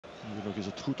Hier nog eens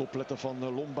het goed opletten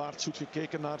van Lombaerts. Goed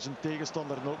gekeken naar zijn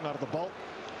tegenstander en ook naar de bal.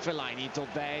 Fellaini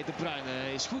tot bij De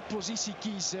Bruyne. Is goed positie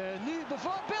kiezen. Nu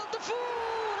bijvoorbeeld Defour.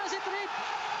 Hij zit erin.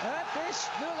 Het is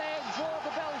 0-1 voor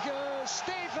de Belgen.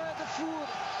 Steven Defour.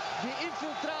 Die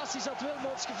infiltraties had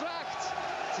Wilmots gevraagd.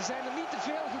 Ze zijn er niet te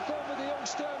veel gekomen de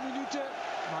jongste minuten.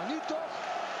 Maar nu toch.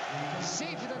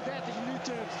 37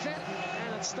 minuten ver.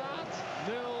 En het staat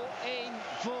 0-1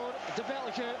 voor de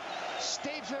Belgen.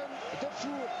 Steven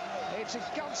Defour heeft zijn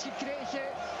kans gekregen.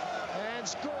 En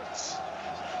scoort.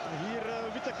 Hier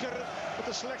Whittaker met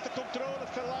een slechte controle.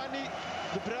 Fellaini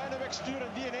De Bruyne wegsturen.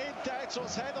 Die in één tijd,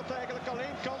 zoals hij dat eigenlijk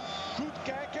alleen kan. Goed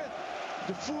kijken.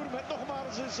 Defour met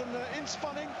nogmaals eens een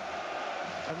inspanning.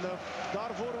 En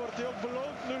daarvoor wordt hij ook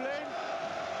beloond. 0-1.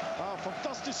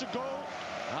 Fantastische goal.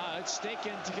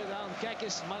 Uitstekend gedaan. Kijk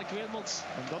eens, Mark Wilmots.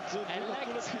 En dat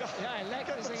hij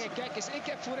lijkt te zeggen, kijk eens, ik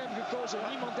heb voor hem gekozen.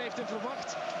 Niemand heeft hem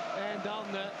verwacht. En dan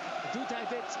doet hij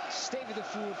dit. Steven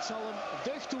Defour zal hem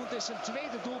deugd doen. Het is zijn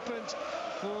tweede doelpunt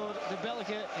voor de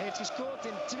Belgen. Hij heeft gescoord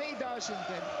in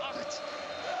 2008.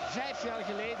 5 jaar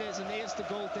geleden zijn eerste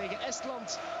goal tegen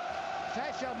Estland.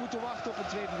 5 jaar moeten wachten op een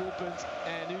tweede doelpunt.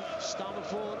 En nu staan we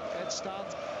voor. Het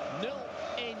staat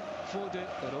 0-1 voor de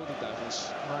Rode Duivels.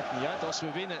 Maakt niet uit als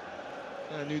we winnen.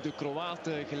 Nu de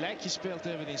Kroaten gelijk gespeeld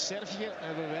hebben in Servië,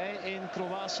 hebben wij in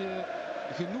Kroatië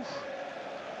genoeg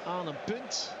aan een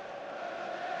punt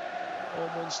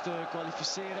om ons te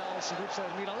kwalificeren als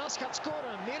groepsleider. Mirallas gaat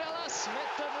scoren. Mirallas met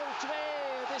de 0-2.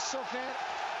 Het is zover.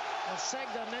 Als zei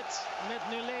ik daarnet met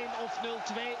 0-1 of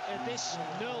 0-2. Het is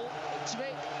 0-2.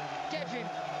 Kevin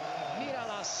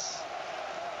Mirallas.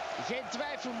 Geen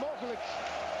twijfel mogelijk.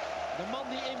 De man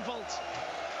die invalt.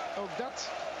 Ook dat.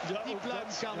 Die pluim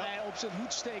kan hij op zijn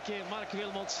hoed steken. Mark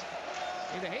Wilmots.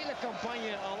 In de hele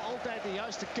campagne al altijd de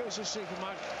juiste keuzes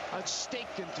gemaakt.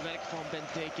 Uitstekend werk van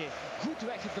Benteke. Goed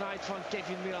weggedraaid van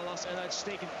Kevin Mirallas. En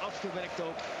uitstekend afgewerkt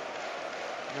ook.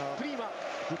 Ja, prima.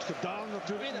 Goed gedaan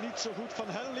natuurlijk. Niet zo goed van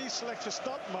Henley. Slecht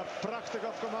gestapt. Maar prachtig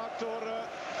afgemaakt door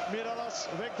Mirallas.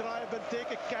 Wegdraaien,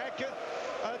 Benteke. Kijken.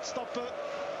 Uitstappen.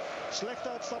 Slecht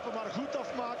uitstappen, maar goed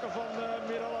afmaken van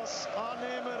Mirallas.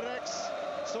 Aannemen rechts.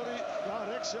 Sorry, ja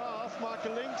rechts, ja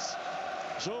afmaken links.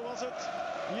 Zo was het.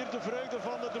 Hier de vreugde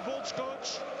van de bondscoach.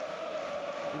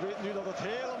 Je weet nu dat het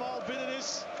helemaal binnen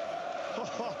is. Een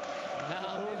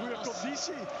goede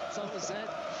conditie. Het zal er zijn.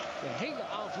 De hele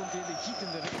avond in de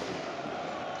gietende regen.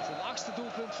 Zijn 8e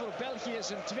doelpunt voor België.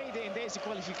 Zijn tweede in deze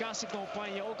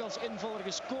kwalificatiecampagne. Ook als invaller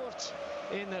gescoord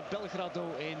in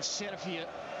Belgrado in Servië.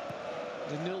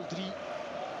 De 0-3.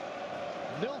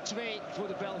 0-2 voor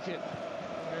de Belgen.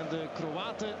 En de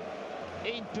Kroaten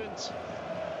 1 punt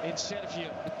in Servië.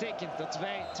 Betekent dat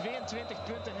wij 22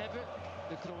 punten hebben.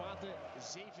 De Kroaten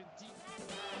 17.